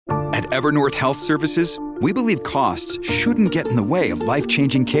At Evernorth Health Services, we believe costs shouldn't get in the way of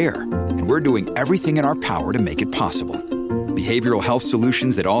life-changing care, and we're doing everything in our power to make it possible. Behavioral health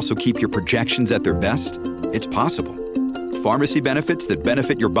solutions that also keep your projections at their best? It's possible. Pharmacy benefits that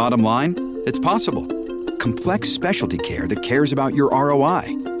benefit your bottom line? It's possible. Complex specialty care that cares about your ROI?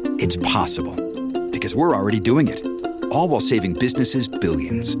 It's possible. Because we're already doing it. All while saving businesses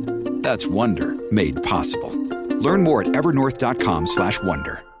billions. That's Wonder made possible. Learn more at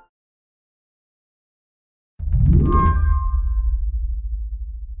evernorth.com/wonder.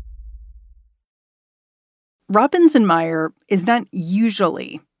 Robinson-Meyer is not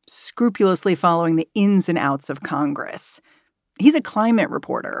usually scrupulously following the ins and outs of Congress. He's a climate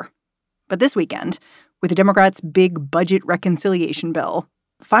reporter. But this weekend, with the Democrats' big budget reconciliation bill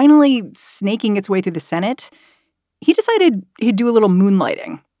finally snaking its way through the Senate, he decided he'd do a little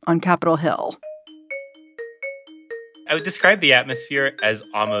moonlighting on Capitol Hill. I would describe the atmosphere as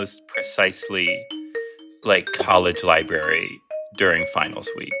almost precisely like college library during finals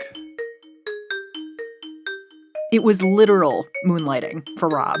week. It was literal moonlighting for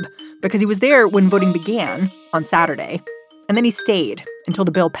Rob because he was there when voting began on Saturday, and then he stayed until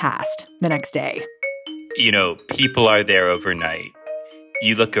the bill passed the next day. You know, people are there overnight.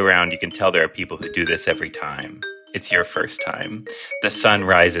 You look around, you can tell there are people who do this every time. It's your first time. The sun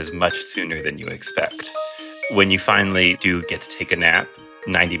rises much sooner than you expect. When you finally do get to take a nap,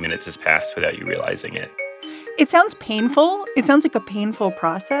 90 minutes has passed without you realizing it. It sounds painful. It sounds like a painful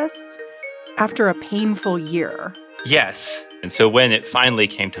process after a painful year. Yes. And so when it finally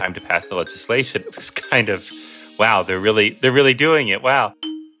came time to pass the legislation, it was kind of, wow, they're really doing it. Wow.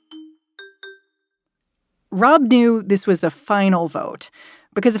 Rob knew this was the final vote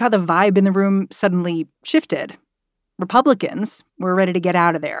because of how the vibe in the room suddenly shifted. Republicans were ready to get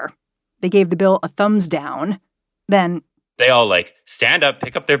out of there. They gave the bill a thumbs down. Then they all stand up,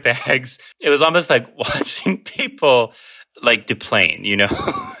 pick up their bags. It was almost like watching people deplane,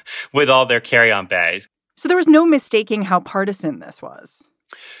 with all their carry-on bags. So there was no mistaking how partisan this was.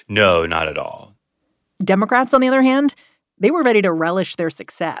 No, not at all. Democrats, on the other hand, they were ready to relish their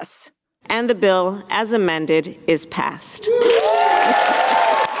success. And the bill, as amended, is passed.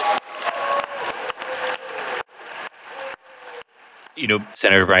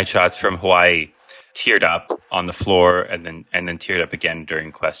 Senator Brian Schatz from Hawaii teared up on the floor and then teared up again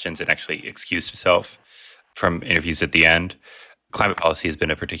during questions and actually excused himself from interviews at the end. Climate policy has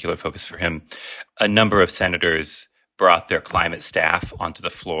been a particular focus for him. A number of senators brought their climate staff onto the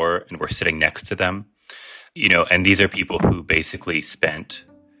floor and were sitting next to them. And these are people who basically spent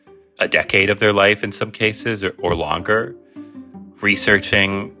a decade of their life in some cases or longer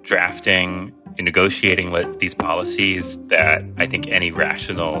researching, drafting, and negotiating these policies that I think any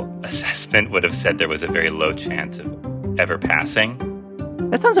rational assessment would have said there was a very low chance of ever passing.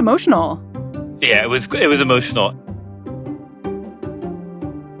 That sounds emotional. Yeah, it was emotional.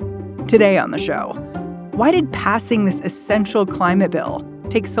 Today on the show, why did passing this essential climate bill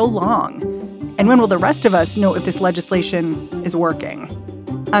take so long? And when will the rest of us know if this legislation is working?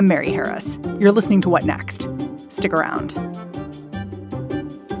 I'm Mary Harris. You're listening to What Next? Stick around.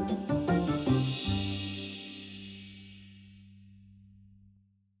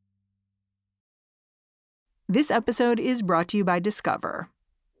 This episode is brought to you by Discover.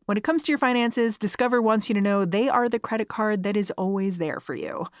 When it comes to your finances, Discover wants you to know they are the credit card that is always there for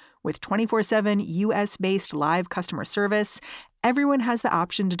you. With 24/7 U.S.-based live customer service, everyone has the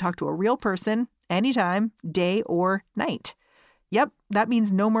option to talk to a real person anytime, day or night. Yep, that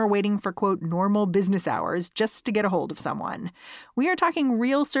means no more waiting for, quote, normal business hours just to get a hold of someone. We are talking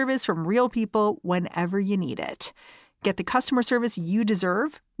real service from real people whenever you need it. Get the customer service you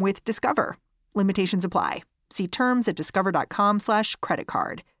deserve with Discover. Limitations apply. See terms at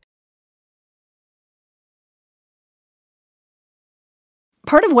discover.com/creditcard.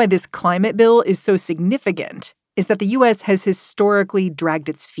 Part of why this climate bill is so significant is that the U.S. has historically dragged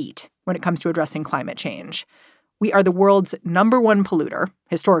its feet when it comes to addressing climate change. We are the world's #1 polluter,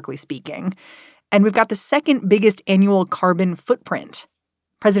 historically speaking, and we've got the second biggest annual carbon footprint.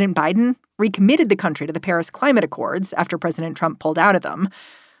 President Biden recommitted the country to the Paris Climate Accords after President Trump pulled out of them.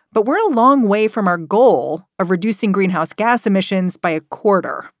 But we're a long way from our goal of reducing greenhouse gas emissions by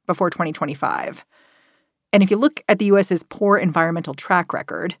 1/4 before 2025. And if you look at the U.S.'s poor environmental track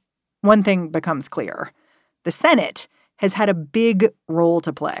record, one thing becomes clear. The Senate has had a big role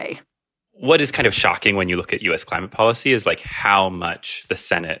to play. What is kind of shocking when you look at U.S. climate policy is how much the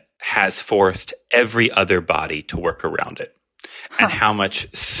Senate has forced every other body to work around it. And how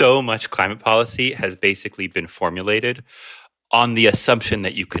so much climate policy has basically been formulated on the assumption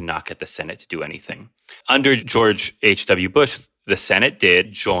that you could not get the Senate to do anything. Under George H.W. Bush, the Senate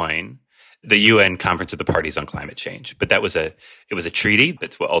did join the UN Conference of the Parties on Climate Change. But it was a treaty.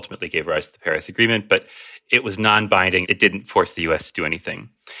 That's what ultimately gave rise to the Paris Agreement. But it was non-binding. It didn't force the U.S. to do anything.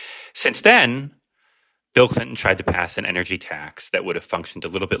 Since then, Bill Clinton tried to pass an energy tax that would have functioned a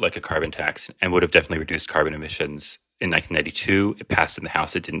little bit like a carbon tax and would have definitely reduced carbon emissions. In 1992, it passed in the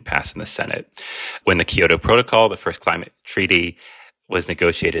House. It didn't pass in the Senate. When the Kyoto Protocol, the first climate treaty, was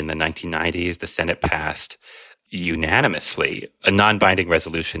negotiated in the 1990s, the Senate passed unanimously a non-binding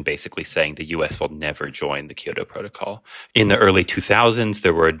resolution basically saying the U.S. will never join the Kyoto Protocol. In the early 2000s,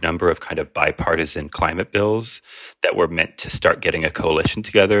 there were a number of kind of bipartisan climate bills that were meant to start getting a coalition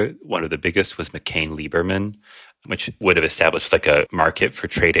together. One of the biggest was McCain-Lieberman, which would have established like a market for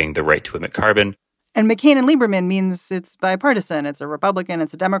trading the right to emit carbon. And McCain and Lieberman means it's bipartisan. It's a Republican.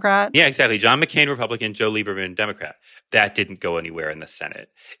 It's a Democrat. Yeah, exactly. John McCain, Republican, Joe Lieberman, Democrat. That didn't go anywhere in the Senate.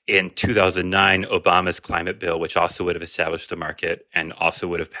 In 2009, Obama's climate bill, which also would have established the market and also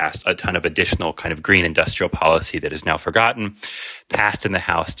would have passed a ton of additional kind of green industrial policy that is now forgotten, passed in the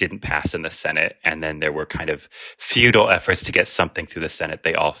House, didn't pass in the Senate. And then there were kind of futile efforts to get something through the Senate.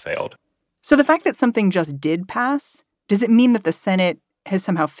 They all failed. So the fact that something just did pass, does it mean that the Senate has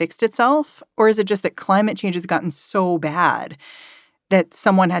somehow fixed itself? Or is it just that climate change has gotten so bad that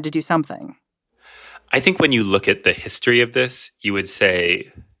someone had to do something? I think when you look at the history of this, you would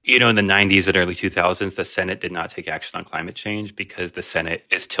say, in the 90s and early 2000s, the Senate did not take action on climate change because the Senate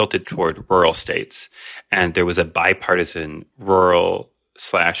is tilted toward rural states. And there was a bipartisan rural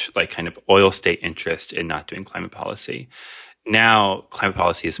 / kind of oil state interest in not doing climate policy. Now, climate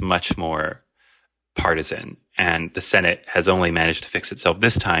policy is much more partisan. And the Senate has only managed to fix itself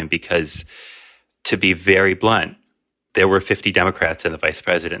this time because, to be very blunt, there were 50 Democrats and the vice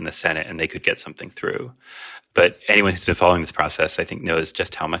president in the Senate, and they could get something through. But anyone who's been following this process, I think, knows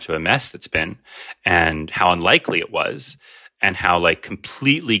just how much of a mess that's been and how unlikely it was and how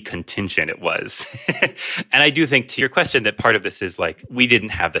completely contingent it was. And I do think, to your question, that part of this is we didn't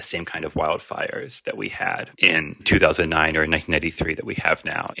have the same kind of wildfires that we had in 2009 or 1993 that we have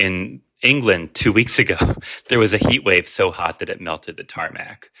now. In England 2 weeks ago, there was a heat wave so hot that it melted the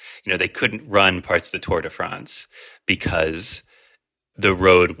tarmac. They couldn't run parts of the Tour de France because the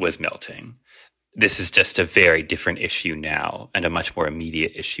road was melting. This is just a very different issue now and a much more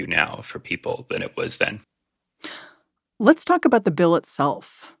immediate issue now for people than it was then. Let's talk about the bill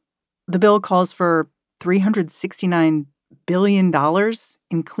itself. The bill calls for $369 billion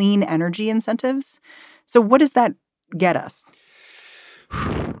in clean energy incentives. So what does that get us?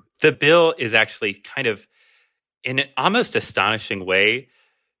 The bill is actually kind of, in an almost astonishing way,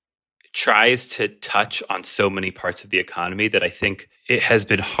 tries to touch on so many parts of the economy that I think it has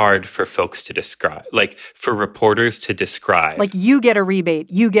been hard for folks to describe, for reporters to describe. You get a rebate,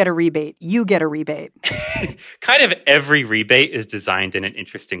 you get a rebate, you get a rebate. Kind of every rebate is designed in an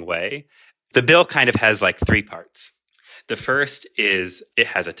interesting way. The bill kind of has 3 parts. The first is it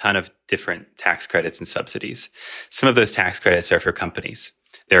has a ton of different tax credits and subsidies. Some of those tax credits are for companies.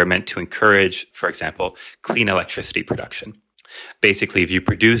 They're meant to encourage, for example, clean electricity production. Basically, if you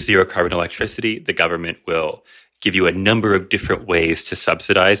produce zero carbon electricity, the government will give you a number of different ways to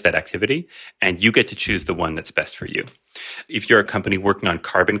subsidize that activity, and you get to choose the one that's best for you. If you're a company working on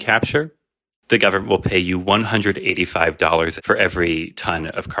carbon capture, the government will pay you $185 for every ton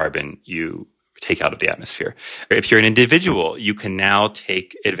of carbon you take out of the atmosphere. If you're an individual, you can now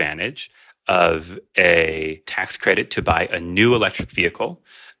take advantage of a tax credit to buy a new electric vehicle.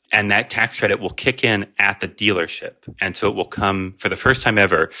 And that tax credit will kick in at the dealership. And so it will come, for the first time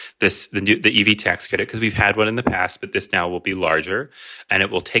ever, the EV tax credit, because we've had one in the past, but this now will be larger. And it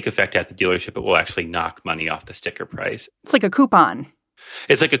will take effect at the dealership. It will actually knock money off the sticker price. It's like a coupon.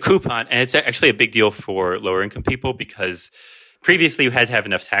 It's like a coupon. And it's actually a big deal for lower income people because previously you had to have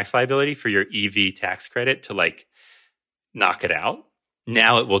enough tax liability for your EV tax credit to knock it out.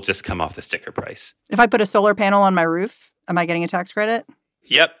 Now it will just come off the sticker price. If I put a solar panel on my roof, am I getting a tax credit?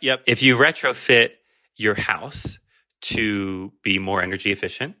 Yep. If you retrofit your house to be more energy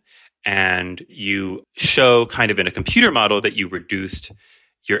efficient and you show kind of in a computer model that you reduced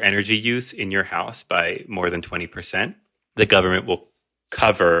your energy use in your house by more than 20%, the government will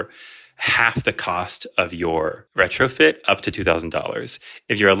cover half the cost of your retrofit up to $2,000.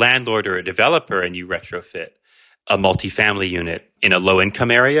 If you're a landlord or a developer and you retrofit a multifamily unit in a low-income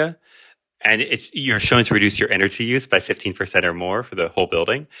area, and you're shown to reduce your energy use by 15% or more for the whole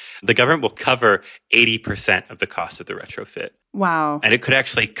building, the government will cover 80% of the cost of the retrofit. Wow. And it could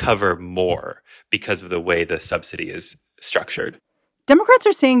actually cover more because of the way the subsidy is structured. Democrats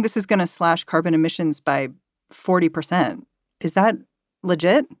are saying this is going to slash carbon emissions by 40%. Is that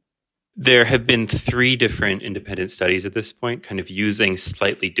legit? There have been 3 different independent studies at this point, kind of using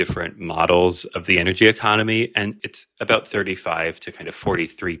slightly different models of the energy economy. And it's about 35 to kind of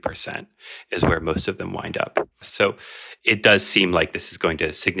 43% is where most of them wind up. So it does seem like this is going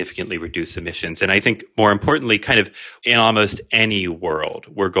to significantly reduce emissions. And I think more importantly, kind of in almost any world,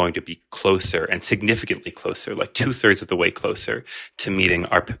 we're going to be closer and significantly closer, like 2/3 of the way closer to meeting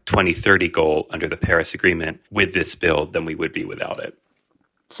our 2030 goal under the Paris Agreement with this bill than we would be without it.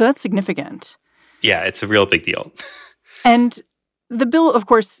 So that's significant. Yeah, it's a real big deal. And the bill, of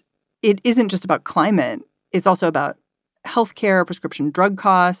course, it isn't just about climate. It's also about healthcare, prescription drug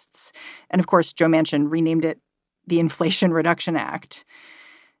costs. And of course, Joe Manchin renamed it the Inflation Reduction Act.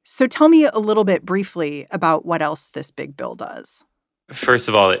 So tell me a little bit briefly about what else this big bill does. First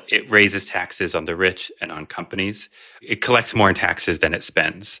of all, it raises taxes on the rich and on companies. It collects more in taxes than it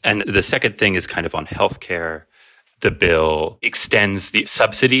spends. And the second thing is kind of on healthcare. The bill extends the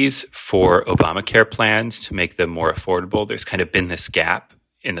subsidies for Obamacare plans to make them more affordable. There's kind of been this gap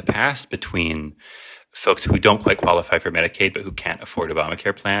in the past between folks who don't quite qualify for Medicaid but who can't afford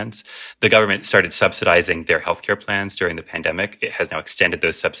Obamacare plans. The government started subsidizing their healthcare plans during the pandemic. It has now extended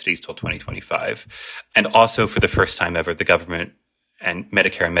those subsidies till 2025. And also, for the first time ever, the government and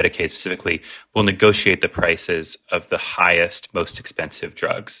Medicare and Medicaid specifically will negotiate the prices of the highest, most expensive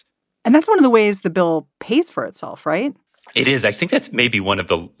drugs. And that's one of the ways the bill pays for itself, right? It is. I think that's maybe one of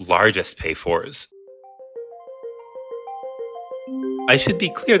the largest pay-fors. I should be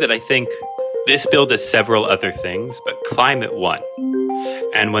clear that I think this bill does several other things, but climate won.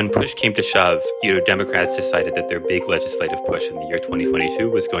 And when push came to shove, Democrats decided that their big legislative push in the year 2022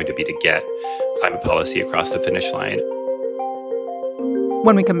 was going to be to get climate policy across the finish line.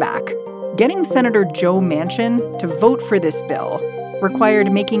 When we come back, getting Senator Joe Manchin to vote for this bill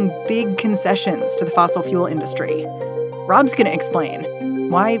required making big concessions to the fossil fuel industry. Rob's going to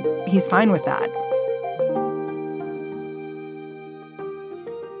explain why he's fine with that.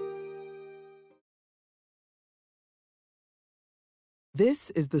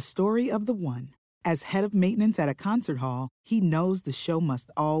 This is the story of the one. As head of maintenance at a concert hall, he knows the show must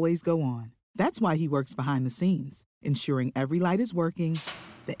always go on. That's why he works behind the scenes, ensuring every light is working,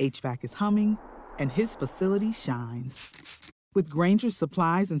 the HVAC is humming, and his facility shines. With Grainger's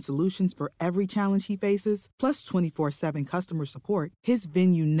supplies and solutions for every challenge he faces, plus 24/7 customer support, his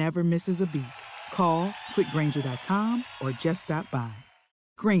venue never misses a beat. Call quickgrainger.com or just stop by.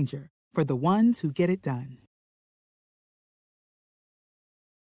 Grainger, for the ones who get it done.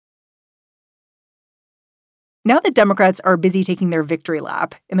 Now that Democrats are busy taking their victory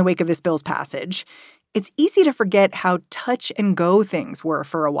lap in the wake of this bill's passage, it's easy to forget how touch and go things were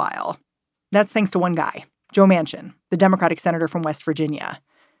for a while. That's thanks to one guy, Joe Manchin, the Democratic senator from West Virginia.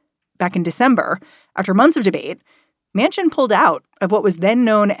 Back in December, after months of debate, Manchin pulled out of what was then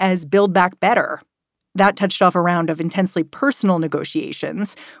known as Build Back Better. That touched off a round of intensely personal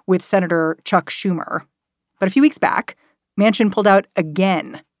negotiations with Senator Chuck Schumer. But a few weeks back, Manchin pulled out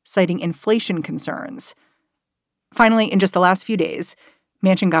again, citing inflation concerns. Finally, in just the last few days,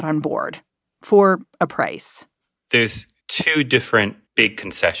 Manchin got on board for a price. There's 2 different big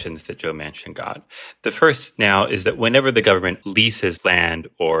concessions that Joe Manchin got. The first now is that whenever the government leases land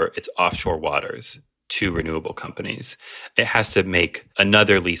or its offshore waters to renewable companies, it has to make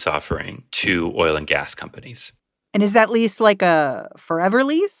another lease offering to oil and gas companies. And is that lease like a forever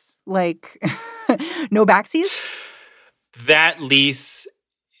lease? Like no backsies? That lease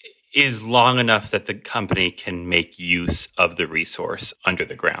is long enough that the company can make use of the resource under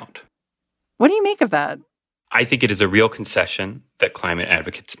the ground. What do you make of that? I think it is a real concession that climate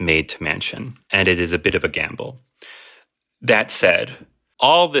advocates made to Manchin, and it is a bit of a gamble. That said,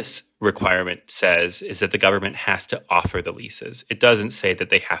 all this requirement says is that the government has to offer the leases. It doesn't say that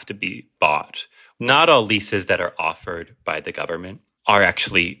they have to be bought. Not all leases that are offered by the government are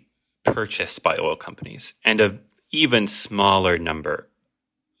actually purchased by oil companies, and an even smaller number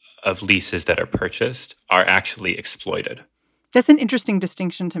of leases that are purchased are actually exploited. That's an interesting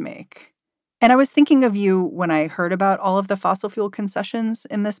distinction to make. And I was thinking of you when I heard about all of the fossil fuel concessions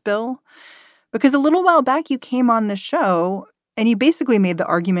in this bill, because a little while back you came on the show and you basically made the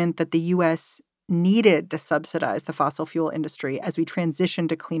argument that the U.S. needed to subsidize the fossil fuel industry as we transition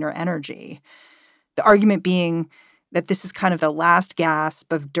to cleaner energy. The argument being that this is kind of the last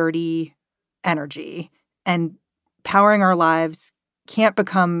gasp of dirty energy and powering our lives can't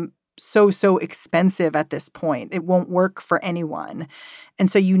become so expensive at this point. It won't work for anyone.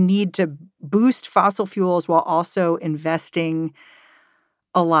 And so you need to boost fossil fuels while also investing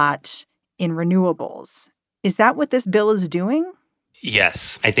a lot in renewables. Is that what this bill is doing?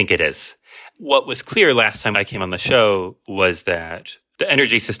 Yes, I think it is. What was clear last time I came on the show was that the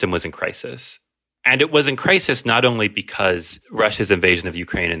energy system was in crisis. And it was in crisis not only because Russia's invasion of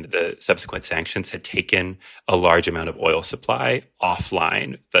Ukraine and the subsequent sanctions had taken a large amount of oil supply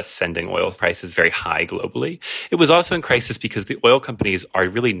offline, thus sending oil prices very high globally. It was also in crisis because the oil companies are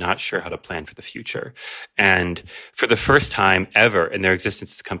really not sure how to plan for the future. And for the first time ever in their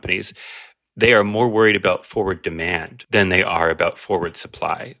existence as companies, they are more worried about forward demand than they are about forward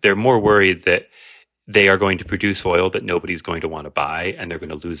supply. They're more worried that they are going to produce oil that nobody's going to want to buy and they're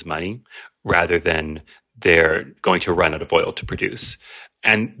going to lose money rather than they're going to run out of oil to produce.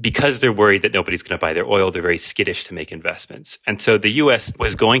 And because they're worried that nobody's going to buy their oil, they're very skittish to make investments. And so the U.S.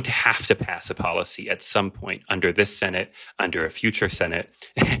 was going to have to pass a policy at some point under this Senate, under a future Senate.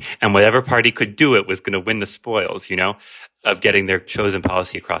 And whatever party could do it was going to win the spoils, of getting their chosen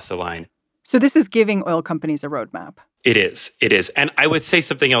policy across the line. So this is giving oil companies a roadmap. It is. And I would say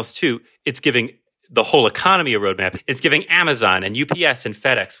something else too. It's giving the whole economy a roadmap. It's giving Amazon and UPS and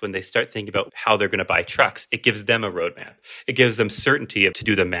FedEx, when they start thinking about how they're going to buy trucks, it gives them a roadmap. It gives them certainty to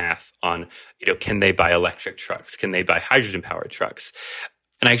do the math on, can they buy electric trucks? Can they buy hydrogen-powered trucks?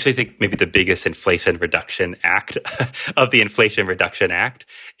 And I actually think maybe the biggest Inflation Reduction Act of the Inflation Reduction Act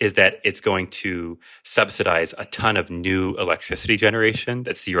is that it's going to subsidize a ton of new electricity generation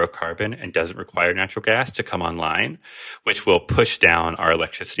that's zero carbon and doesn't require natural gas to come online, which will push down our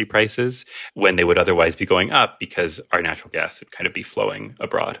electricity prices when they would otherwise be going up because our natural gas would kind of be flowing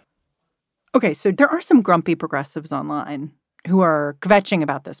abroad. Okay, so there are some grumpy progressives online who are kvetching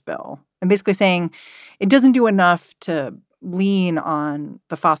about this bill and basically saying it doesn't do enough to lean on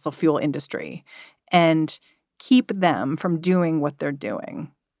the fossil fuel industry and keep them from doing what they're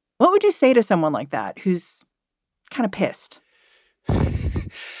doing. What would you say to someone like that who's kind of pissed?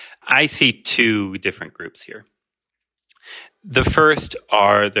 I see two different groups here. The first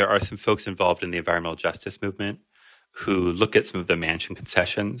there are some folks involved in the environmental justice movement who look at some of the Manchin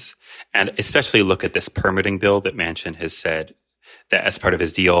concessions and especially look at this permitting bill that Manchin has said that as part of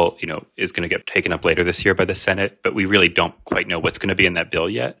his deal, is going to get taken up later this year by the Senate, but we really don't quite know what's going to be in that bill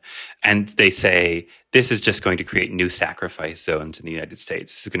yet. And they say this is just going to create new sacrifice zones in the United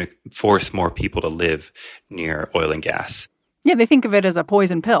States. This is going to force more people to live near oil and gas. Yeah, they think of it as a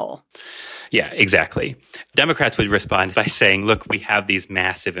poison pill. Yeah, exactly. Democrats would respond by saying, look, we have these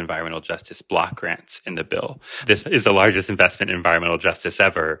massive environmental justice block grants in the bill. This is the largest investment in environmental justice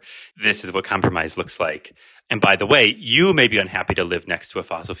ever. This is what compromise looks like. And by the way, you may be unhappy to live next to a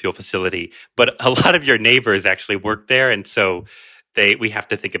fossil fuel facility, but a lot of your neighbors actually work there. And so we have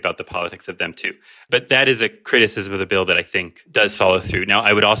to think about the politics of them too. But that is a criticism of the bill that I think does follow through. Now,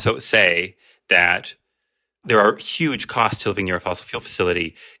 I would also say that there are huge costs to living near a fossil fuel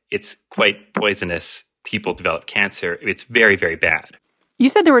facility. It's quite poisonous. People develop cancer. It's very, very bad. You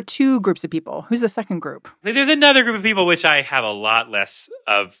said there were two groups of people. Who's the second group? There's another group of people which I have a lot less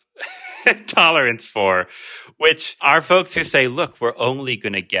of tolerance for, which are folks who say, look, we're only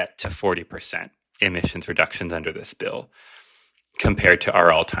going to get to 40% emissions reductions under this bill compared to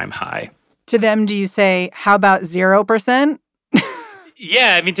our all-time high. To them, do you say, how about 0%?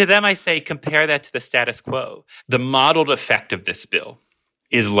 Yeah, to them I say, compare that to the status quo. The modeled effect of this bill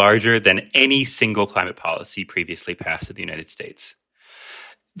is larger than any single climate policy previously passed in the United States.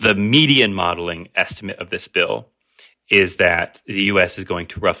 The median modeling estimate of this bill is that the U.S. is going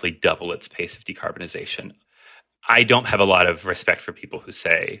to roughly double its pace of decarbonization. I don't have a lot of respect for people who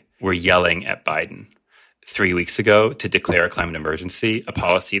say we're yelling at Biden 3 weeks ago to declare a climate emergency, a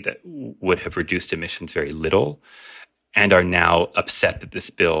policy that would have reduced emissions very little, and are now upset that this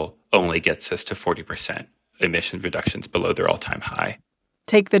bill only gets us to 40% emission reductions below their all-time high.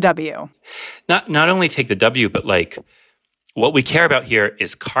 Take the W. Not only take the W, but what we care about here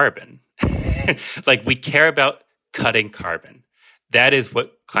is carbon. We care about cutting carbon. That is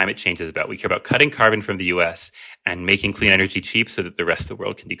what climate change is about. We care about cutting carbon from the U.S. and making clean energy cheap so that the rest of the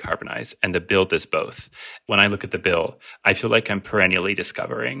world can decarbonize. And the bill does both. When I look at the bill, I feel like I'm perennially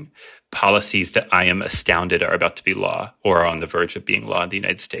discovering policies that I am astounded are about to be law or are on the verge of being law in the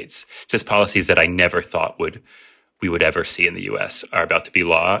United States. Just policies that I never thought we would ever see in the U.S. are about to be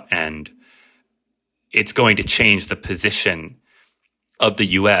law. And it's going to change the position of the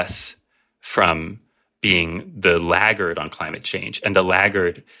U.S. from being the laggard on climate change and the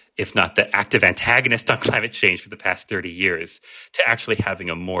laggard, if not the active antagonist on climate change for the past 30 years, to actually having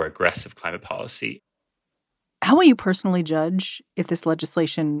a more aggressive climate policy. How will you personally judge if this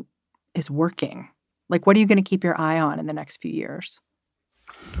legislation is working? What are you going to keep your eye on in the next few years?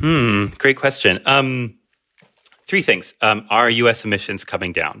 Great question. 3 things. Are U.S. emissions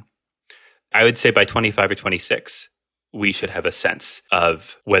coming down? I would say by 25 or 26, we should have a sense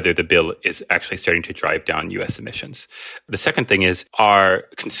of whether the bill is actually starting to drive down U.S. emissions. The second thing is, are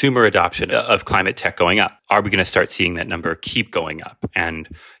consumer adoption of climate tech going up? Are we going to start seeing that number keep going up? And,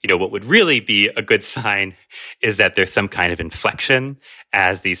 what would really be a good sign is that there's some kind of inflection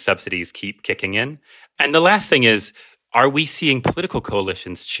as these subsidies keep kicking in. And the last thing is, are we seeing political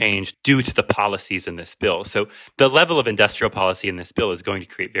coalitions change due to the policies in this bill? So the level of industrial policy in this bill is going to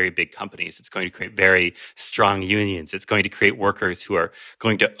create very big companies. It's going to create very strong unions. It's going to create workers who are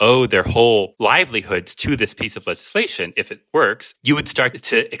going to owe their whole livelihoods to this piece of legislation. If it works, you would start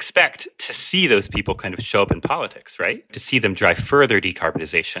to expect to see those people kind of show up in politics, right? To see them drive further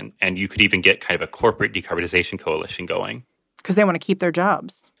decarbonization. And you could even get kind of a corporate decarbonization coalition going. Because they want to keep their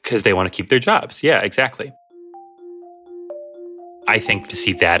jobs. Because they want to keep their jobs. Yeah, exactly. I think to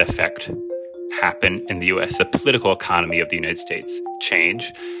see that effect happen in the U.S., the political economy of the United States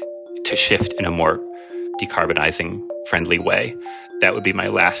change to shift in a more decarbonizing friendly way, that would be my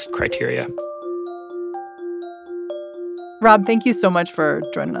last criteria. Rob, thank you so much for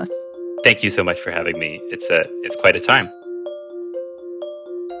joining us. Thank you so much for having me. It's quite a time.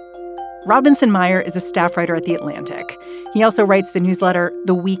 Robinson Meyer is a staff writer at The Atlantic. He also writes the newsletter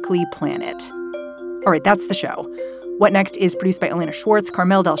The Weekly Planet. All right, that's the show. What Next is produced by Elena Schwartz,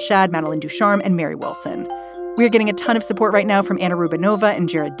 Carmel Delshad, Madeline Ducharme, and Mary Wilson. We are getting a ton of support right now from Anna Rubinova and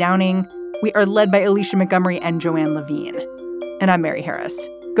Jared Downing. We are led by Alicia Montgomery and Joanne Levine. And I'm Mary Harris.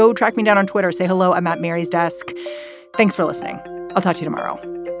 Go track me down on Twitter. Say hello. I'm at Mary's Desk. Thanks for listening. I'll talk to you tomorrow.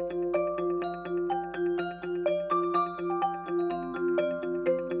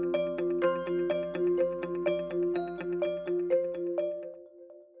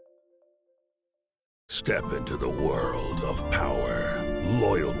 Step into the world of power,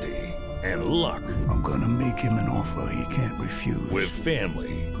 loyalty, and luck. I'm gonna make him an offer he can't refuse. With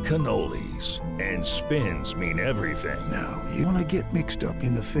family, cannolis, and spins mean everything. Now, you wanna get mixed up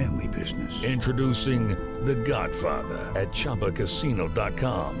in the family business. Introducing The Godfather at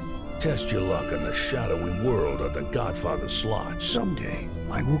ChumbaCasino.com. Test your luck in the shadowy world of The Godfather slot. Someday,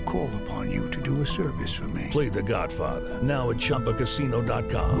 I will call upon you to do a service for me. Play The Godfather, now at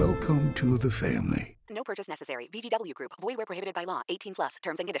ChumbaCasino.com. Welcome to the family. No purchase necessary. VGW Group. Void where prohibited by law. 18+.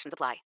 Terms and conditions apply.